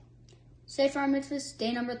Sefer HaMitzvahs,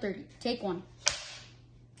 day number 30. Take one.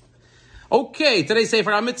 Okay, today's Sefer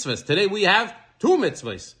HaMitzvahs. Today we have two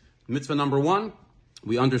mitzvahs. Mitzvah number 1,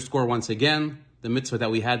 we underscore once again the mitzvah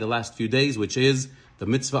that we had the last few days, which is the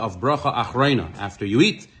mitzvah of bracha achreina. After you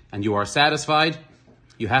eat and you are satisfied,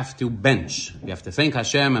 you have to bench. You have to thank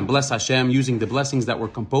Hashem and bless Hashem using the blessings that were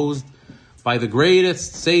composed by the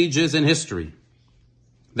greatest sages in history.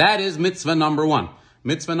 That is mitzvah number 1.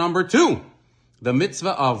 Mitzvah number 2, the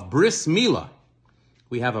mitzvah of bris milah.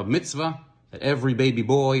 We have a mitzvah that every baby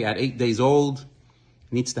boy at 8 days old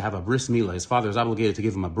needs to have a bris milah. His father is obligated to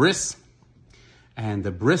give him a bris, and the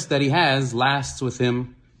bris that he has lasts with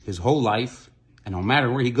him his whole life, and no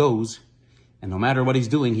matter where he goes, and no matter what he's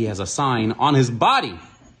doing, he has a sign on his body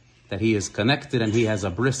that he is connected and he has a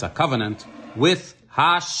bris, a covenant with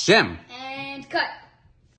Hashem. And cut.